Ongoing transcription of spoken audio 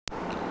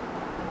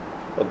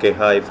Okay,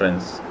 hi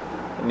friends.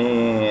 ഇനി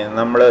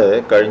നമ്മൾ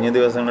കഴിഞ്ഞ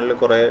ദിവസങ്ങളിൽ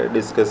കുറേ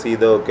ഡിസ്കസ്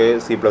ചെയ്തതൊക്കെ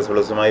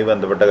C++മായി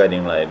ബന്ധപ്പെട്ട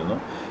കാര്യങ്ങളായിരുന്നു.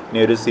 ഇനി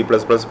ഒരു C++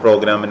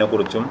 പ്രോഗ്രാമിനെ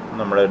കുറിച്ചും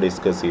നമ്മൾ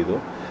ഡിസ്കസ് ചെയ്തു.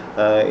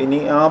 ഇനി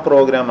ആ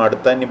പ്രോഗ്രാം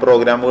ഇനി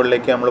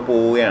പ്രോഗ്രാമുകളിലേക്ക് നമ്മൾ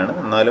പോവുകയാണ്.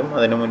 എന്നാലും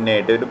അതിന് മുന്നേ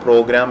ആയിട്ട് ഒരു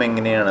പ്രോഗ്രാം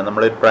എങ്ങനെയാണ്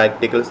നമ്മൾ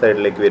പ്രാക്ടിക്കൽ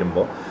സൈഡിലേക്ക്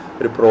വരുമ്പോൾ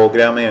ഒരു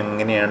പ്രോഗ്രാം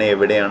എങ്ങനെയാണ്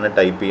എവിടെയാണ്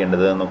ടൈപ്പ്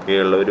ചെയ്യേണ്ടത്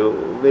എന്നൊക്കെയുള്ള ഒരു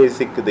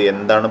ബേസിക് ഇത്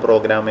എന്താണ്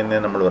പ്രോഗ്രാം എന്ന്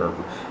നമ്മൾ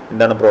പറഞ്ഞിട്ടുള്ളൂ.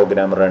 എന്താണ്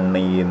പ്രോഗ്രാം റൺ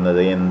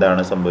ചെയ്യുന്നത്,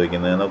 എന്താണ്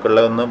സംഭവിക്കുന്നത്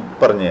എന്നൊക്കെയുള്ള ഒന്ന്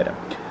പറഞ്ഞു തരാം.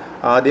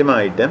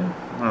 ആദ്യമായിട്ട്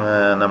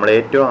നമ്മൾ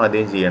ഏറ്റവും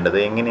ആദ്യം ചെയ്യേണ്ടത്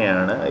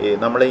എങ്ങനെയാണ്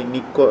നമ്മൾ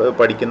ഇനി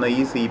പഠിക്കുന്ന ഈ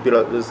C++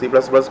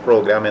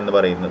 പ്രോഗ്രാം എന്ന്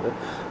പറയുന്നത്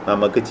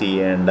നമുക്ക്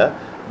ചെയ്യേണ്ട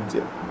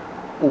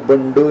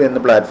ഉബുണ്ടു എന്ന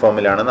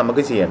പ്ലാറ്റ്ഫോമിലാണ്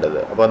നമുക്ക് ചെയ്യേണ്ടത്.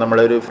 അപ്പോൾ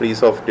നമ്മളൊരു ഫ്രീ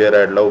സോഫ്റ്റ്വെയർ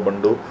ആയിട്ടുള്ള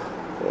Ubuntu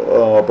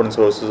open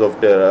source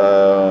software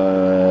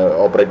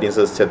operating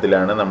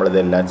സിസ്റ്റത്തിലാണ്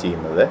നമ്മളിതെല്ലാം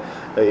ചെയ്യുന്നത്.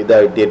 ഇത്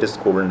ITH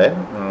സ്കൂളിൻ്റെ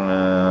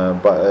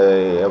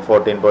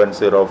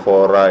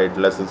 14.04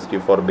 ആയിട്ടുള്ള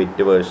 64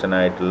 ബിറ്റ് വേർഷൻ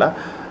ആയിട്ടുള്ള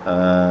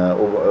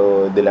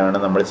ഇതിലാണ്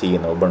നമ്മൾ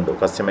ചെയ്യുന്നത്. Ubuntu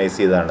customise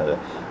ചെയ്താണിത്.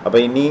 അപ്പോൾ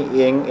ഇനി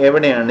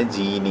എവിടെയാണ്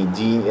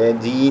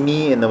ജീനി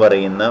എന്ന്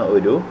പറയുന്ന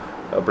ഒരു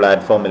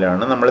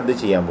പ്ലാറ്റ്ഫോമിലാണ് നമ്മളിത്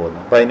ചെയ്യാൻ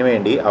പോകുന്നത്. അപ്പോൾ അതിന്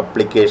വേണ്ടി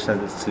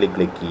അപ്ലിക്കേഷൻസിൽ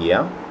ക്ലിക്ക്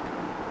ചെയ്യാം.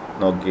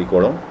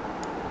 നോക്കിക്കോളും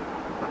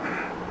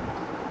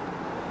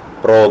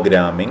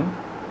പ്രോഗ്രാമിംഗ്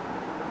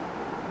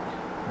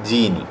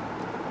ജീനി.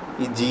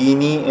 ഈ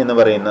ജീനി എന്ന്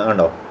പറയുന്ന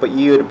കണ്ടോ, ഇപ്പോൾ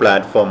ഈ ഒരു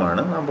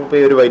പ്ലാറ്റ്ഫോമാണ്. അപ്പോൾ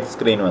ഈ ഒരു വൈറ്റ്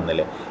സ്ക്രീൻ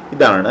വന്നില്ലേ,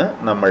 ഇതാണ്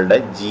നമ്മളുടെ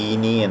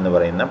ജീനി എന്ന്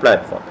പറയുന്ന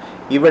പ്ലാറ്റ്ഫോം.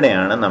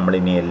 ഇവിടെയാണ്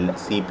നമ്മളിനി എല്ലാ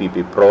CPP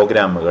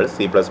പ്രോഗ്രാമുകൾ C++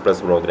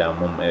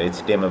 പ്രോഗ്രാമും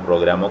HTML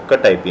പ്രോഗ്രാമും ഒക്കെ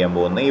ടൈപ്പ് ചെയ്യാൻ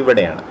പോകുന്നത്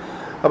ഇവിടെയാണ്.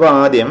 അപ്പോൾ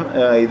ആദ്യം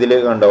ഇതിൽ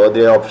കണ്ടോ,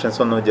 ഇതിൽ ഓപ്ഷൻസ്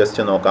ഒന്ന്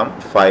ജസ്റ്റ് നോക്കാം.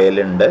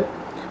 ഫയലുണ്ട്,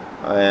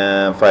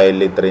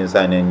 ഫയലിൽ ഇത്രയും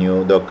സാധനം ന്യൂ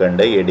ഇതൊക്കെ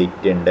ഉണ്ട്,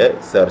 എഡിറ്റ് ഉണ്ട്,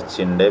 സെർച്ച്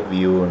ഉണ്ട്,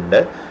 വ്യൂ ഉണ്ട്,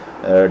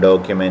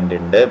 ഡോക്യുമെൻ്റ്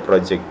ഉണ്ട്,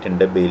 പ്രൊജക്റ്റ്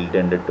ഉണ്ട്, ബിൽഡ്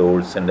ഉണ്ട്,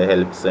 ടൂൾസ് ഉണ്ട്,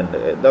 ഹെൽപ്സ് ഉണ്ട്.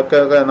 ഇതൊക്കെ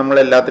നമ്മൾ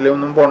എല്ലാത്തിലും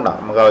ഒന്നും പോകണ്ട,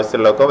 നമുക്ക്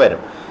ആവശ്യമുള്ളതൊക്കെ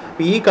വരും.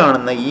 ഈ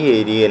കാണുന്ന ഈ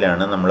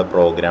ഏരിയയിലാണ് നമ്മൾ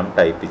പ്രോഗ്രാം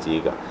ടൈപ്പ്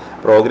ചെയ്യുക.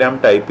 പ്രോഗ്രാം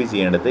ടൈപ്പ്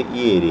ചെയ്യേണ്ടത് ഈ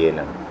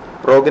ഏരിയയിലാണ്.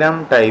 പ്രോഗ്രാം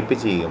ടൈപ്പ്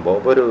ചെയ്യുമ്പോൾ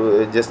ഒരു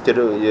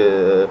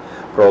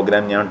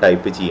പ്രോഗ്രാം ഞാൻ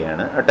ടൈപ്പ്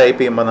ചെയ്യുകയാണ്. ടൈപ്പ്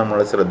ചെയ്യുമ്പോൾ നമ്മൾ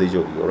ശ്രദ്ധിച്ച്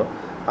നോക്കിക്കോളൂ.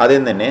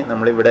 ആദ്യം തന്നെ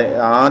നമ്മളിവിടെ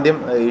ആദ്യം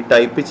ഈ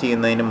ടൈപ്പ്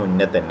ചെയ്യുന്നതിന്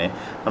മുന്നേ തന്നെ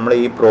നമ്മൾ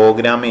ഈ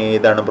പ്രോഗ്രാം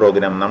ഏതാണ്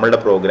പ്രോഗ്രാം, നമ്മളുടെ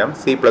പ്രോഗ്രാം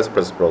C++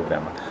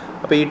 പ്രോഗ്രാമാണ്.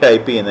 അപ്പോൾ ഈ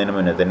ടൈപ്പ് ചെയ്യുന്നതിന്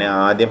മുന്നേ തന്നെ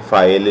ആദ്യം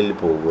ഫയലിൽ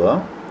പോവുക,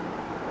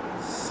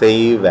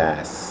 save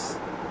as.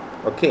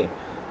 Okay,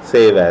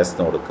 save as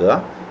എന്ന് കൊടുക്കുക.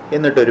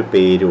 എന്നിട്ടൊരു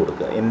പേര്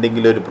കൊടുക്കുക,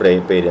 എന്തെങ്കിലും ഒരു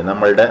പേര്.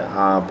 നമ്മളുടെ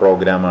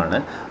പ്രോഗ്രാമാണ്,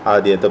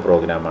 ആദ്യത്തെ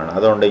പ്രോഗ്രാമാണ്.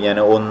 അതുകൊണ്ട് ഞാൻ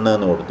 1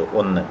 എന്ന് കൊടുത്തു.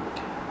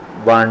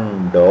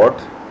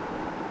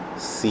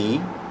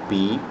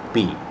 1.cpp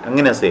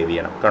അങ്ങനെ സേവ്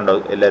ചെയ്യണം. കണ്ടോ,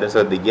 എല്ലാവരും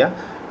ശ്രദ്ധിക്കുക.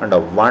 കണ്ടോ,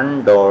 1.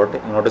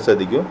 ഇങ്ങോട്ട്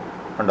ശ്രദ്ധിക്കൂ.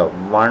 കണ്ടോ,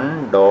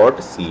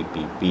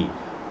 1.cpp.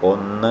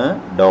 1.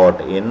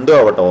 എന്തും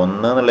ആവട്ടെ, 1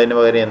 എന്നുള്ളതിന്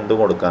പകരം എന്തും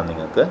കൊടുക്കാം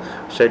നിങ്ങൾക്ക്.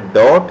 പക്ഷെ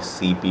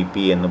 .cpp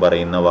എന്ന്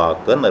പറയുന്ന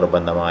വാക്ക്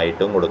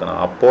നിർബന്ധമായിട്ടും കൊടുക്കണം.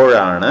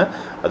 അപ്പോഴാണ്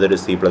അതൊരു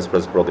C++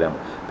 പ്രോഗ്രാം.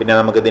 പിന്നെ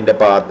നമുക്കിതിൻ്റെ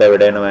പാത്ത്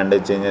എവിടെയാണ് വേണ്ടത്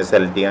വെച്ച് കഴിഞ്ഞാൽ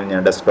സെലക്ട് ചെയ്യാൻ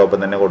ഞാൻ ഡെസ്ക്ടോപ്പിൽ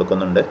തന്നെ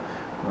കൊടുക്കുന്നുണ്ട്.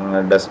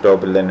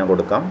 ഡെസ്ക്ടോപ്പിൽ തന്നെ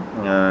കൊടുക്കാം.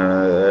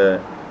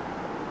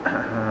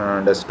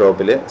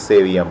 ഡെസ്ക്ടോപ്പിൽ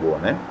സേവ് ചെയ്യാൻ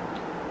പോവാണ്.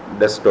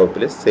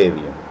 ഡെസ്ക്ടോപ്പിൽ സേവ്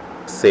ചെയ്യും,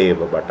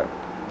 സേവ് ബട്ടൺ.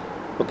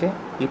 ഓക്കെ,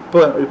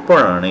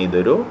 ഇപ്പോഴാണ്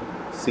ഇതൊരു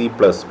C++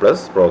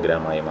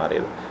 പ്രോഗ്രാമായി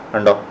മാറിയത്.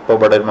 കണ്ടോ, ഇപ്പോൾ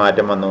ഇവിടെ ഒരു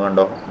മാറ്റം വന്നു.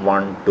 കണ്ടോ,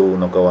 1, 2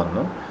 എന്നൊക്കെ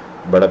വന്നു.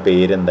 ഇവിടെ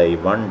പേരെന്തായി,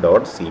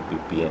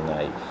 1.cpp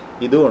എന്നായി.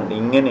 ഇതുകൊണ്ട്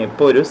ഇങ്ങനെ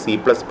ഇപ്പോൾ ഒരു C++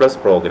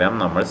 പ്രോഗ്രാം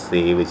നമ്മൾ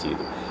സേവ്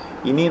ചെയ്തു.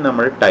 ഇനി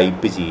നമ്മൾ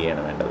ടൈപ്പ്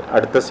ചെയ്യാണ് വേണ്ടത്.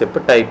 അടുത്ത സ്റ്റെപ്പ്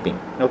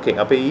ടൈപ്പിംഗ്. ഓക്കെ,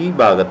 അപ്പോൾ ഈ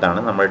ഭാഗത്താണ്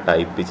നമ്മൾ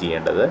ടൈപ്പ്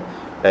ചെയ്യേണ്ടത്.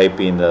 ടൈപ്പ്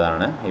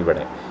ചെയ്യുന്നതാണ്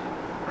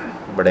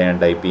ഇവിടെ ഞാൻ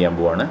ടൈപ്പ് ചെയ്യാൻ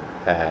പോവാണ്.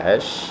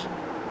 Hash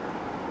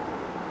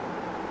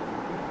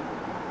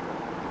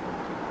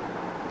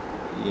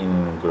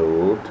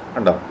include.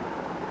 കണ്ടോ,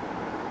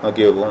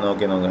 നോക്കി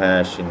നോക്കൂ.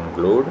 Hash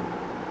include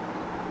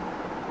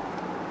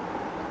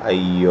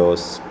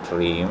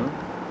IOStream.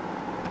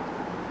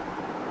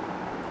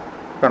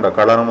 കണ്ടോ,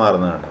 കളർ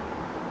മാറുന്നത് കണ്ടോ,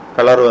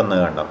 കളർ വന്ന്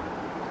കണ്ടോ.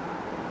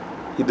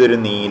 ഇതൊരു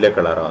നീല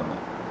കളർ വന്നു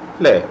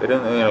അല്ലേ.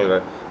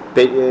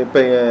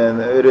 ഇപ്പം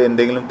ഒരു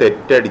എന്തെങ്കിലും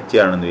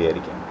തെറ്റടിച്ചാണെന്ന്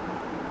വിചാരിക്കാം.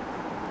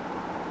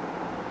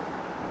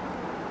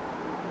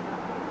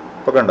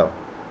 ഇപ്പോൾ കണ്ടോ,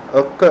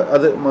 ഒക്കെ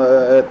അത്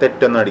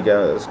തെറ്റൊന്നും അടിക്കുക.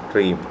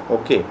 സ്ട്രീം.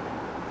 Okay,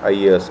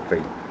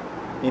 IOStream.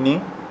 ഇനി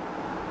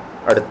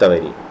അടുത്ത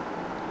വരി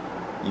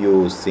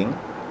യൂസിങ്.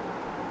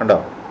 കണ്ടോ,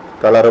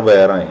 കളർ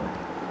വേറെ ആയി.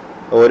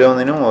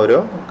 ഓരോന്നിനും ഓരോ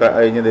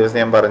കഴിഞ്ഞ ദിവസം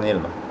ഞാൻ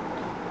പറഞ്ഞിരുന്നു.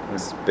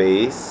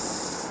 Space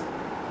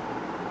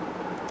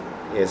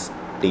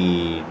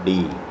STD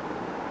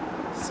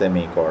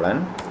semicolon.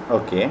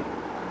 Okay,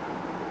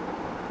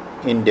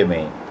 ഇൻറ്റ്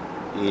main,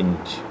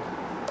 ഇൻറ്റ്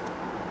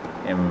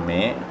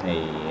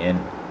MAIN,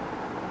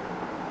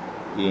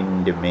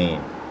 ഇൻറ്റ് main,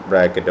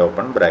 bracket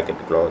open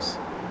bracket close.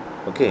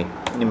 Okay,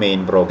 ഇനി മെയിൻ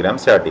പ്രോഗ്രാം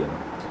സ്റ്റാർട്ട് ചെയ്യുന്നു.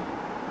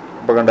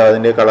 അപ്പോൾ കണ്ടോ,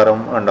 അതിൻ്റെ കളറും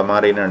കണ്ടോ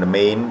മാറിയിട്ടുണ്ട്.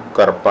 മെയിൻ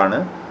കറുപ്പാണ്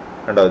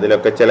കണ്ടോ,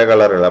 ഇതിലൊക്കെ ചില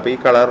കളറുകൾ. അപ്പോൾ ഈ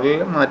കളറിൽ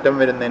മാറ്റം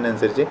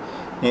വരുന്നതിനനുസരിച്ച്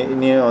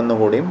ഇനി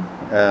ഒന്നുകൂടിയും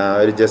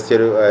ഒരു ജസ്റ്റ്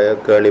ഒരു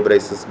കേളി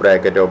ബ്രേസസ്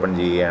ബ്രാക്കറ്റ് ഓപ്പൺ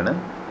ചെയ്യുകയാണ്.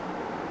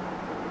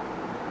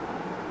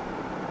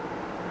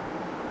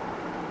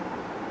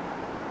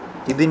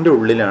 ഇതിൻ്റെ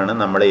ഉള്ളിലാണ്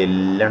നമ്മൾ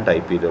എല്ലാം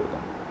ടൈപ്പ് ചെയ്ത്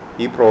കൊടുക്കുന്നത്.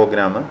 ഈ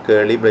പ്രോഗ്രാം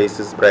കേളി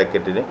ബ്രേസസ്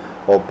ബ്രാക്കറ്റിൽ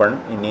ഓപ്പൺ,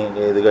 ഇനി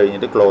ഇത്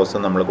കഴിഞ്ഞിട്ട്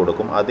ക്ലോസ് നമ്മൾ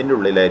കൊടുക്കും. അതിൻ്റെ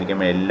ഉള്ളിലായിരിക്കും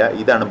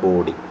ഇതാണ്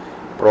ബോഡി,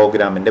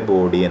 പ്രോഗ്രാമിൻ്റെ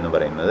ബോഡി എന്ന്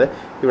പറയുന്നത്.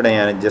 ഇവിടെ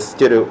ഞാൻ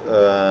ജസ്റ്റ് ഒരു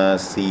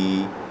സി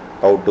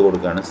ഔട്ട്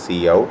കൊടുക്കുകയാണ്. C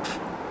out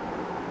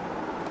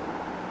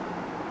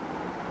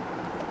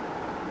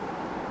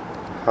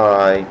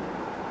hi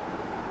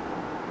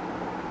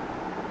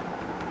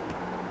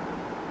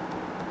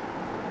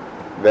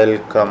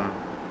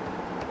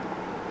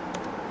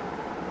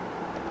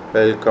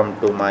welcome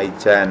to my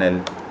channel.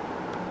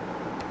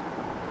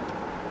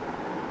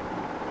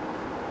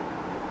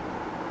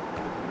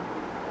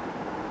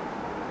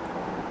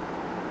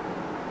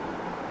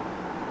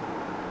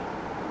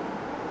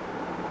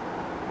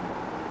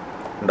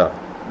 ഉണ്ടോ?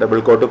 ഡബിൾ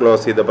കോട്ട്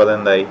ക്ലോസ് ചെയ്തപ്പോൾ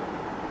അതെന്തായി?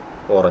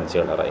 ഓറഞ്ച്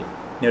കളറായി.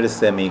 ഇനി ഒരു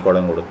സെമി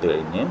കോളൻ കൊടുത്തു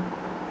കഴിഞ്ഞ്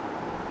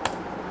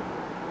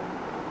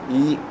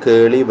ഈ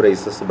കേളി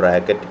ബ്രേസസ്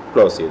ബ്രാക്കറ്റ്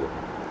ക്ലോസ് ചെയ്തു.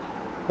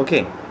 ഓക്കെ,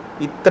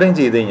 ഇത്രയും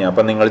ചെയ്ത് കഴിഞ്ഞാൽ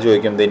അപ്പം നിങ്ങൾ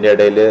ചോദിക്കും ഇതിൻ്റെ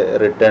ഇടയിൽ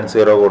റിട്ടേൺ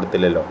 0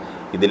 കൊടുത്തില്ലല്ലോ.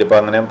 ഇതിലിപ്പോൾ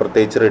അങ്ങനെ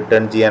പ്രത്യേകിച്ച്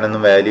റിട്ടേൺ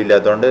ചെയ്യാനൊന്നും വാല്യൂ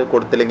ഇല്ലാത്തതുകൊണ്ട്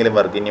കൊടുത്തില്ലെങ്കിലും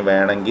വർക്ക്. ഇനി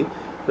വേണമെങ്കിൽ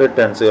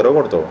റിട്ടേൺ 0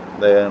 കൊടുത്തോളൂ.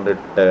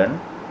 റിട്ടേൺ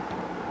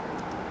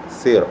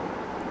 0,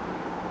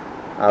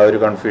 ആ ഒരു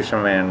കൺഫ്യൂഷൻ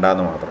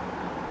വേണ്ടാന്ന് മാത്രം.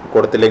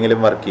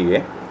 കൊടുത്തില്ലെങ്കിലും വർക്ക്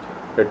ചെയ്യുകയെ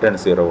റിട്ടേൺ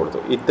 0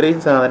 കൊടുത്തു. ഇത്രയും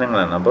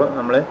സാധനങ്ങളാണ്. അപ്പോൾ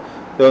നമ്മൾ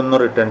ഇതൊന്നും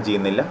റിട്ടേൺ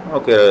ചെയ്യുന്നില്ല.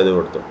 ഓക്കെ, ഇത്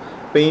കൊടുത്തു.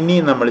 അപ്പോൾ ഇനി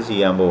നമ്മൾ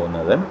ചെയ്യാൻ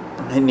പോകുന്നത്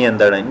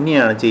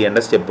ഇനിയാണ് ചെയ്യേണ്ട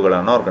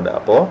സ്റ്റെപ്പുകളാണ് ഓർക്കേണ്ടത്.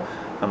 അപ്പോൾ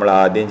നമ്മൾ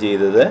ആദ്യം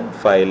ചെയ്തത്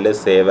ഫയലിൽ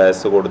സേവ്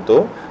ആസ് കൊടുത്തു.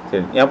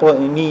 അപ്പോൾ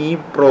ഇനി ഈ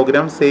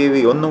പ്രോഗ്രാം സേവ്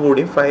ചെയ്യും.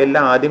 ഒന്നുകൂടി ഫയലിൽ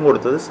ആദ്യം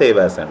കൊടുത്തത് സേവ്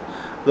ആസ് ആണ്.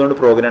 അതുകൊണ്ട്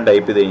പ്രോഗ്രാം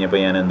ടൈപ്പ് ചെയ്ത് കഴിഞ്ഞപ്പോൾ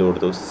ഞാൻ എന്ത്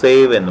കൊടുത്തു?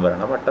 സേവ് എന്ന്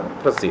പറയുന്ന ബട്ടൺ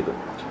പ്രസ് ചെയ്തു.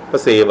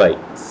 അപ്പോൾ സേവായി.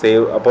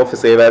 അപ്പോൾ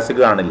സേവ് ആസ്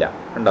കാണില്ല,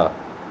 ഉണ്ടോ?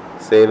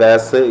 സേവ്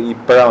ആസ്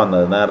ഇപ്പോഴാണ്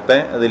വന്നത്. നേരത്തെ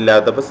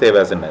അതില്ലാത്തപ്പോൾ സേവ്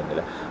ആസ്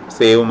ഉണ്ടായിരുന്നില്ല.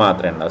 സേവ്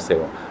മാത്രമേ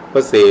ഉണ്ടാവും.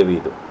 അപ്പോൾ സേവ്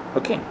ചെയ്തു.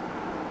 ഓക്കെ,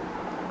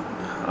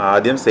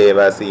 ആദ്യം സേവ്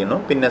ആസ് ചെയ്യണു,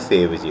 പിന്നെ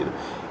സേവ് ചെയ്തു.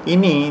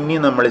 ഇനി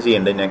നമ്മൾ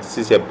ചെയ്യേണ്ടത്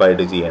നെക്സ്റ്റ്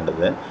സ്റ്റെപ്പായിട്ട്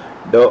ചെയ്യേണ്ടത്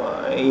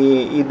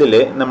ഇതിൽ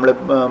നമ്മൾ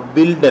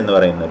ബിൽഡ് എന്ന്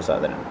പറയുന്ന ഒരു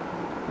സാധനമുണ്ട്.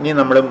 ഇനി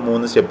നമ്മൾ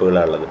 3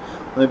 സ്റ്റെപ്പുകളാണുള്ളത്.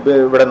 ഇപ്പോൾ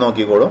ഇവിടെ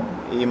നോക്കിക്കോളൂ.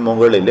 ഈ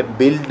മുകളിൽ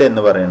ബിൽഡ്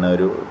എന്ന് പറയുന്ന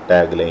ഒരു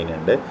ടാഗ് ലൈൻ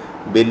ഉണ്ട്.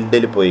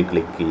 ബിൽഡിൽ പോയി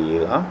ക്ലിക്ക്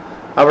ചെയ്യുക.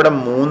 അവിടെ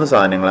 3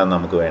 സാധനങ്ങളാണ്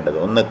നമുക്ക് വേണ്ടത്.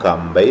 ഒന്ന്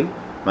കമ്പൈൽ,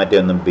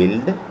 മറ്റൊന്ന്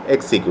ബിൽഡ്,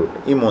 എക്സിക്യൂട്ട്.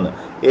 ഈ 3.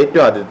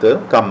 ഏറ്റവും ആദ്യത്തെ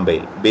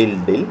കമ്പൈൽ.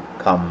 ബിൽഡിൽ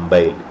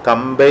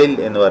കമ്പൈൽ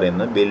എന്ന്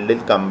പറയുന്നത്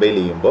ബിൽഡിൽ കമ്പൈൽ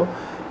ചെയ്യുമ്പോൾ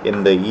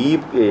ഈ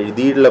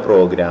എഴുതിയിട്ടുള്ള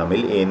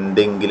പ്രോഗ്രാമിൽ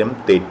എന്തെങ്കിലും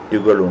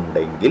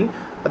തെറ്റുകളുണ്ടെങ്കിൽ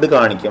അത്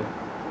കാണിക്കും.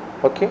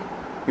 ഓക്കെ,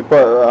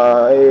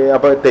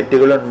 അപ്പോൾ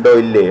തെറ്റുകളുണ്ടോ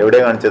ഇല്ലേ? എവിടെ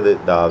കാണിച്ചത്?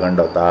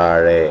 കണ്ടോ,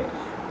 താഴെ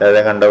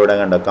കണ്ടോ, ഇവിടെ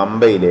കണ്ടോ,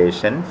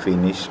 കമ്പൈലേഷൻ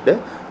ഫിനിഷ്ഡ്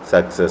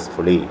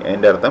സക്സസ്ഫുള്ളി.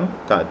 അതിൻ്റെ അർത്ഥം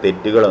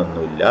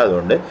തെറ്റുകളൊന്നുമില്ല,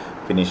 അതുകൊണ്ട്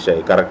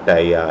ഫിനിഷായി,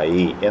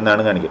 കറക്റ്റായി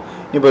എന്നാണ് കാണിക്കുക.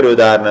 ഇനിയിപ്പോൾ ഒരു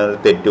ഉദാഹരണം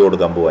തെറ്റ്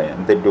കൊടുക്കാൻ പോവാൻ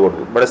ഞാൻ തെറ്റ്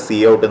കൊടുക്കും. ഇവിടെ സി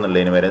ഔട്ട്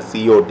എന്നുള്ളതിന് വരെ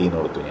COT എന്ന്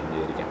കൊടുത്തു ഞാൻ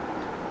വിചാരിക്കാം.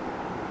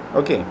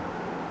 ഓക്കെ,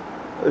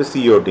 ഒരു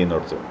COT എന്ന്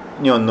കൊടുത്തു.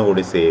 ഇനി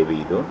ഒന്നുകൂടി സേവ്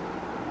ചെയ്തു.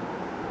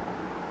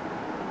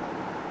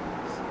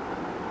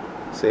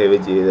 സേവ്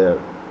ചെയ്ത്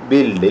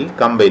ബിൽഡിൽ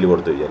കമ്പൈൽ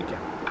കൊടുത്തു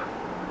വിചാരിക്കാം.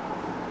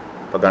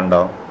 അപ്പോൾ കണ്ടോ,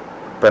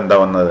 ഇപ്പം എന്താ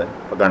വന്നത്?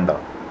 അപ്പോൾ കണ്ടോ,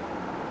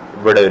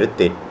 ഇവിടെ ഒരു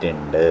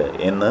തെറ്റുണ്ട്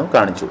എന്ന്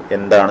കാണിച്ചു.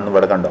 എന്താണെന്ന്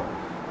ഇവിടെ കണ്ടോ?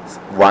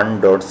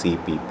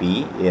 1.cpp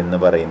എന്ന്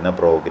പറയുന്ന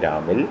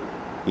പ്രോഗ്രാമിൽ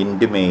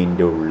ഇൻറ്റ്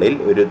മെയിൻ്റെ ഉള്ളിൽ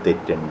ഒരു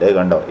തെറ്റുണ്ട്.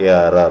 കണ്ടോ,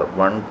 എറർ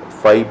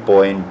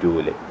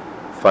 5.2ൽ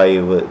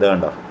 5 ഇത്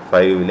കണ്ടോ,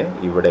 5ൽ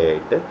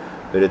ഇവിടെയായിട്ട്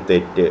ഒരു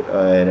തെറ്റ്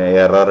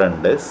എറർ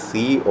ഉണ്ട്.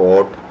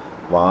 COT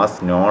was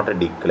not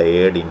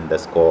declared in the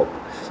scope.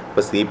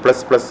 ഇപ്പോൾ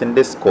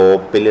C++ൻ്റെ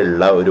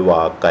സ്കോപ്പിലുള്ള ഒരു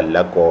വാക്കല്ല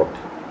കോട്ട്,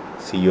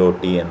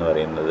 COT എന്ന്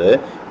പറയുന്നത്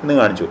എന്ന്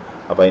കാണിച്ചു.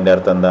 അപ്പോൾ അതിൻ്റെ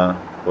അർത്ഥം എന്താ?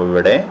 അപ്പോൾ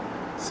ഇവിടെ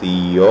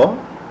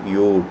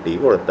COUT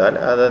കൊടുത്താൽ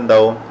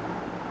അതെന്താവും?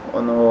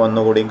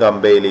 ഒന്നുകൂടി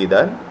കമ്പൈൽ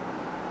ചെയ്താൽ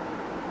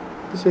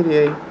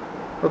ശരിയായി.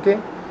 ഓക്കെ,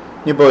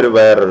 ഇനിയിപ്പോൾ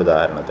വേറൊരു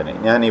ഉദാഹരണത്തിന്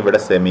ഞാൻ ഇവിടെ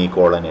സെമി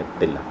കോളൻ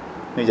ഇട്ടില്ല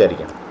എന്ന്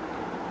വിചാരിക്കാം.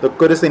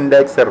 ഇതൊക്കെ ഒരു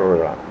സിൻടാക്സ്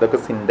എററുകളാണ്.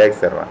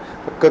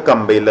 ഇതൊക്കെ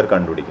കമ്പൈലർ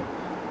കണ്ടുപിടിക്കും.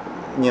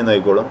 ഇനി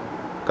നോക്കിക്കോളും,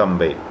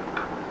 കമ്പൈൽ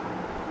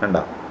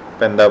കണ്ടോ.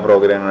 ഇപ്പം എന്താ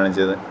പ്രോഗ്രാം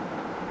കാണിച്ചത്?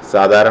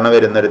 സാധാരണ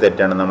വരുന്നൊരു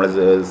തെറ്റാണ്, നമ്മൾ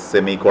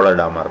സെമി കോളൻ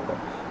ഇടാൻ മറക്കും.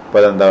 അപ്പോൾ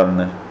അതെന്താ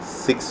പറയുന്നത്?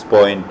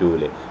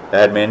 6.2ൽ.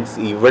 ദാറ്റ് മീൻസ്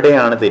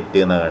ഇവിടെയാണ് തെറ്റ്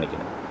എന്ന്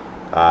കാണിക്കുന്നത്.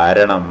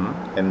 കാരണം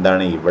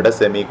എന്താണ്? ഇവിടെ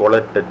സെമി കോളൻ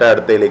ഇട്ടിട്ട്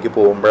അടുത്തയിലേക്ക്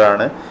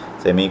പോകുമ്പോഴാണ്.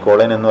 സെമി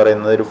കോളൻ എന്ന്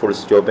പറയുന്നത് ഒരു ഫുൾ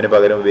സ്റ്റോപ്പിന്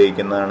പകരം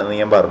ഉപയോഗിക്കുന്നതാണെന്ന്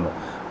ഞാൻ പറഞ്ഞു.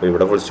 അപ്പോൾ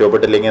ഇവിടെ ഫുൾ സ്റ്റോപ്പ്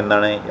ഇട്ടില്ലെങ്കിൽ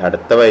എന്താണ്?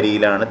 അടുത്ത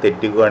വരിയിലാണ്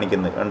തെറ്റ്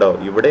കാണിക്കുന്നത്. കണ്ടോ,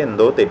 ഇവിടെ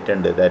എന്തോ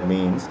തെറ്റുണ്ട്. ദാറ്റ്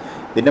മീൻസ്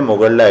ഇതിൻ്റെ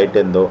മുകളിലായിട്ട്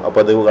എന്തോ.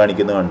 അപ്പോൾ അത്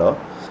കാണിക്കുന്നത് കണ്ടോ,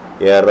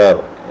 എറർ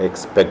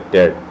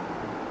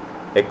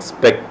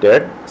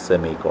എക്സ്പെക്റ്റഡ്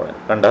സെമി കോളൻ.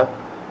 കണ്ടോ,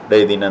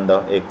 ഇതിനെന്തോ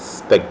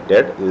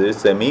എക്സ്പെക്റ്റഡ്, ഇത്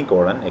സെമി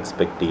കോളൻ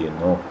എക്സ്പെക്റ്റ്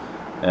ചെയ്യുന്നു.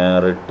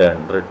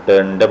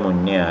 റിട്ടേണിൻ്റെ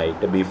മുന്നേ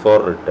ആയിട്ട്,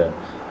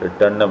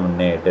 റിട്ടേണിൻ്റെ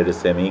മുന്നേ ആയിട്ട് ഒരു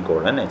സെമി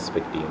കോളൻ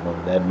എക്സ്പെക്റ്റ് ചെയ്യുന്നു.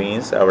 ദാറ്റ്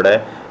മീൻസ് അവിടെ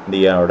എന്ത്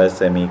ചെയ്യുക? അവിടെ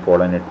സെമി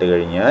കോളൻ ഇട്ട്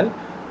കഴിഞ്ഞാൽ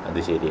അത്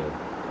ശരിയാവും.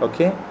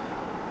 ഓക്കെ,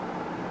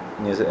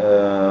 ഇനി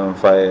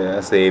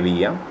സേവ്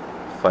ചെയ്യാം.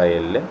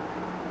 ഫയലിൽ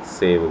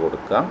സേവ്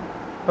കൊടുക്കാം.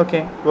 ഓക്കെ,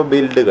 ഇപ്പോൾ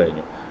ബിൽഡ്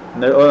കഴിഞ്ഞു.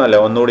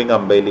 ഒന്നുകൂടി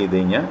കമ്പൈൽ ചെയ്ത്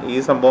കഴിഞ്ഞാൽ ഈ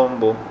സംഭവം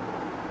പോവും.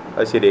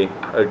 അത് ശരി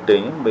ഇട്ട്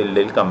കഴിഞ്ഞ്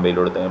ബിൽഡിൽ കമ്പൈൽ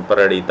കൊടുത്ത് ഇപ്പോൾ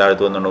റെഡി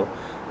താഴ്ത്ത് വന്നുള്ളൂ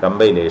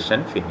കമ്പൈലേഷൻ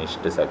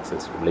ഫിനിഷ്ഡ്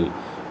സക്സസ്ഫുള്ളി.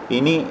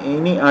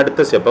 ഇനി അടുത്ത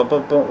സ്റ്റെപ്പ് അപ്പോൾ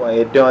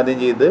ഏറ്റവും ആദ്യം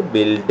ചെയ്തത്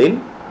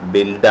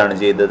ബിൽഡാണ്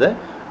ചെയ്തത്.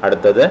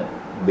 അടുത്തത്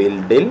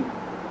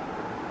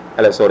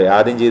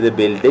ആദ്യം ചെയ്തത്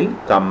ബിൽഡിൽ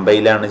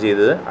കമ്പൈലാണ്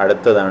ചെയ്തത്.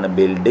 അടുത്തതാണ്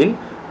ബിൽഡ്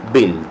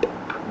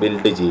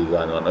ചെയ്യുക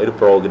എന്ന് പറഞ്ഞാൽ ഒരു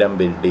പ്രോഗ്രാം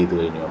ബിൽഡ് ചെയ്ത്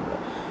കഴിഞ്ഞു നമ്മൾ.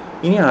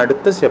 ഇനി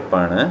അടുത്ത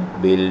സ്റ്റെപ്പാണ്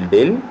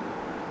ബിൽഡിൽ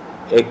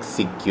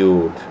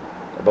എക്സിക്യൂട്ട്.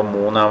 അപ്പം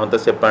മൂന്നാമത്തെ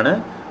സ്റ്റെപ്പാണ്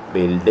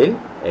ബിൽഡിൽ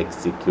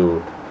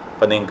എക്സിക്യൂട്ട്.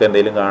 അപ്പം നിങ്ങൾക്ക്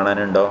എന്തെങ്കിലും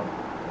കാണാനുണ്ടോ?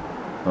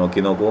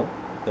 നോക്കൂ,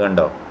 ഇത്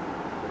കണ്ടോ?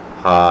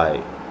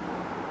 Hi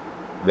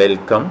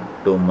welcome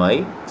to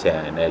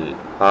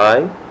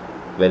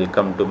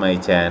my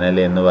channel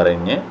എന്ന്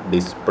പറഞ്ഞ്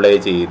ഡിസ്പ്ലേ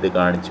ചെയ്ത്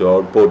കാണിച്ചു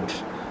ഔട്ട്പുട്ട്.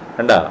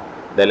 കണ്ടോ?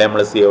 ഇതെല്ലാം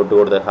നമ്മൾ സി ഔട്ട്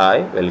കൊടുത്ത്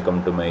hi welcome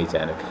to my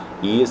channel.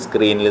 ഈ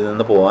സ്ക്രീനിൽ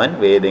നിന്ന് പോകാൻ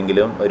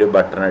ഏതെങ്കിലും ഒരു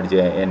ബട്ടൺ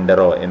അടിച്ച്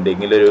എൻ്ററോ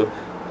എന്തെങ്കിലും ഒരു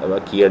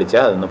കീ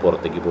അടിച്ചാൽ അതൊന്ന്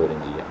പുറത്തേക്ക് പോരും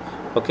ചെയ്യാം.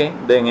 ഓക്കെ,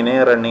 ഇതെങ്ങനെ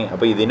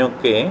അപ്പോൾ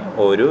ഇതിനൊക്കെ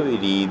ഒരു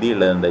രീതി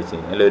ഉള്ളത് എന്താ വെച്ച്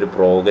കഴിഞ്ഞാൽ ഒരു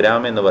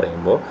പ്രോഗ്രാം എന്ന്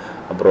പറയുമ്പോൾ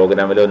ആ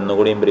പ്രോഗ്രാമിൽ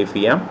ഒന്നുകൂടി ബ്രീഫ്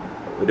ചെയ്യാം.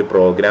 ഒരു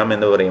പ്രോഗ്രാം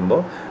എന്ന്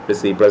പറയുമ്പോൾ ഒരു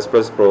C++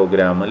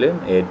 പ്രോഗ്രാമിൽ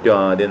ഏറ്റവും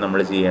ആദ്യം നമ്മൾ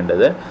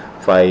ചെയ്യേണ്ടത്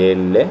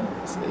ഫയലിൽ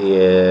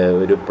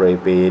ഒരു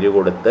പേര്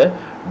കൊടുത്ത്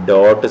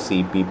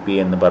 .cpp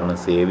എന്ന് പറഞ്ഞ്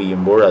സേവ്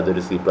ചെയ്യുമ്പോൾ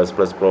അതൊരു C++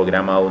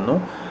 പ്രോഗ്രാം ആവുന്നു.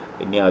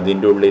 ഇനി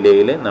അതിൻ്റെ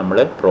ഉള്ളിൽ നമ്മൾ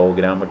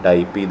പ്രോഗ്രാം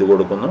ടൈപ്പ് ചെയ്ത്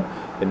കൊടുക്കുന്നു,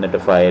 എന്നിട്ട്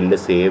ഫയലിൽ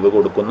സേവ്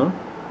കൊടുക്കുന്നു,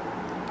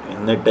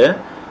 എന്നിട്ട്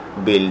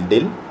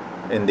ബിൽഡിൽ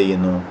എന്ത്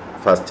ചെയ്യുന്നു?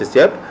 ഫസ്റ്റ്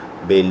സ്റ്റെപ്പ്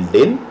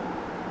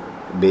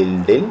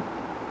ബിൽഡിൽ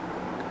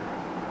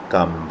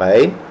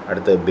കമ്പൈൽ,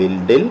 അടുത്ത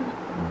ബിൽഡിൽ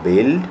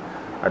ബിൽഡ്,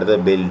 അടുത്ത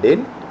ബിൽഡിൽ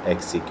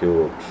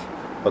എക്സിക്യൂട്ട്.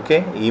 ഓക്കെ,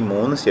 ഈ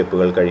 3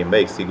 സ്റ്റെപ്പുകൾ കഴിയുമ്പോൾ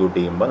എക്സിക്യൂട്ട്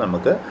ചെയ്യുമ്പോൾ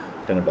നമുക്ക്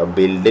കിട്ടും.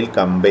 ബിൽഡിൽ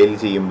കമ്പൈൽ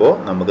ചെയ്യുമ്പോൾ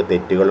നമുക്ക്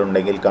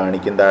തെറ്റുകളുണ്ടെങ്കിൽ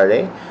കാണിക്കും താഴെ.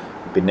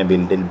 പിന്നെ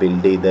ബിൽഡ്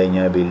ചെയ്ത്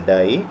കഴിഞ്ഞാൽ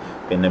ബിൽഡായി.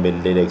 പിന്നെ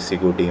ബിൽഡിൽ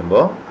എക്സിക്യൂട്ട്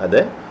ചെയ്യുമ്പോൾ അത്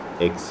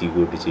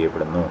എക്സിക്യൂട്ട്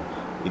ചെയ്യപ്പെടുന്നു.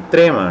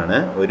 ഇത്രയുമാണ്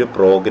ഒരു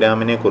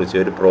പ്രോഗ്രാമിനെ കുറിച്ച്.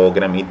 ഒരു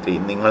പ്രോഗ്രാം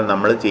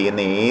നമ്മൾ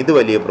ചെയ്യുന്ന ഏത്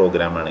വലിയ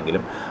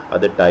പ്രോഗ്രാമാണെങ്കിലും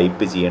അത്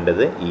ടൈപ്പ്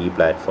ചെയ്യേണ്ടത് ഈ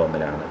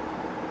പ്ലാറ്റ്ഫോമിലാണ്.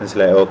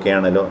 മനസ്സിലായി? ഓക്കെ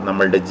ആണല്ലോ.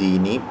 നമ്മളുടെ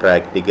ജീനി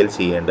പ്രാക്ടിക്കൽ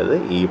ചെയ്യേണ്ടത്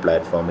ഈ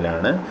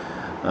പ്ലാറ്റ്ഫോമിലാണ്.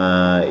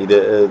 ഇത്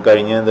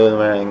കഴിഞ്ഞത്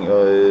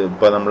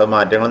ഇപ്പോൾ നമ്മൾ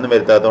മാറ്റങ്ങളൊന്നും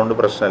വരുത്താത്തതുകൊണ്ട്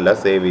പ്രശ്നമല്ല,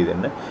 സേവ്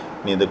ചെയ്തിട്ടുണ്ട്.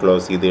 ഇനി ഇത്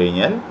ക്ലോസ് ചെയ്ത്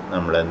കഴിഞ്ഞാൽ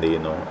നമ്മൾ എന്ത്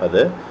ചെയ്യുന്നു?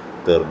 അത്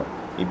തീർന്നു.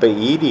 ഇപ്പോൾ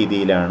ഈ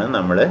രീതിയിലാണ്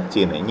നമ്മൾ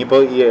ചെയ്യുന്നത്.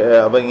 ഇനിയിപ്പോൾ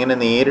അപ്പോൾ ഇങ്ങനെ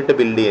നേരിട്ട്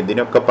ബിൽഡ് ചെയ്യും.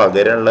 ഇതിനൊക്കെ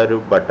പകരമുള്ള ഒരു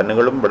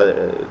ബട്ടണുകളും ഇവിടെ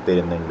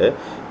തരുന്നുണ്ട്.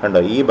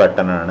 കണ്ടോ? ഈ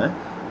ബട്ടണാണ്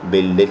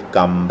ബിൽഡിൽ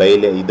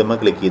കമ്പൈൽ. ഇതുമ്മ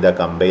ക്ലിക്ക് ചെയ്താൽ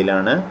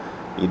കമ്പൈലാണ്.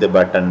 ഇത്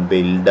ബട്ടൺ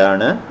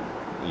ബിൽഡാണ്.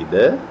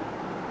 ഇത്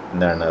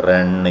എന്താണ്?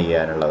 റൺ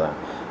ചെയ്യാനുള്ളതാണ്.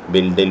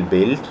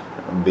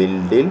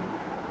 ബിൽഡിൽ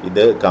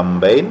ഇത്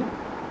കമ്പൈൽ,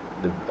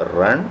 ഇത്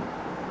റൺ,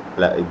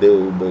 അല്ല ഇത്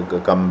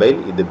കമ്പൈൽ,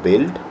 ഇത്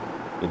ബിൽഡ്,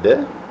 ഇത്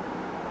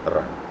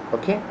റൺ.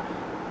 ഓക്കെ,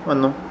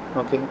 വന്നു.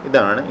 ഓക്കെ,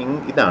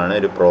 ഇതാണ്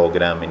ഒരു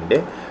പ്രോഗ്രാമിൻ്റെ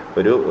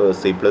ഒരു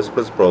C++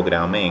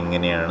 പ്രോഗ്രാം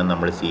എങ്ങനെയാണ്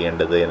നമ്മൾ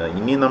ചെയ്യേണ്ടത് എന്ന്.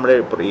 ഇനി നമ്മൾ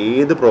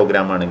ഏത്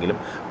പ്രോഗ്രാമാണെങ്കിലും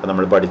അപ്പോൾ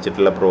നമ്മൾ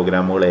പഠിച്ചിട്ടുള്ള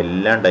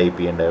പ്രോഗ്രാമുകളെല്ലാം ടൈപ്പ്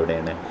ചെയ്യേണ്ടത്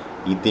എവിടെയാണ്?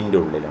 ഇതിൻ്റെ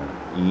ഉള്ളിലാണ്,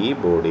 ഈ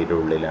ബോഡിയുടെ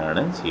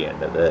ഉള്ളിലാണ്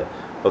ചെയ്യേണ്ടത്.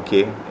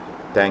 Okay,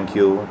 thank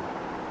you.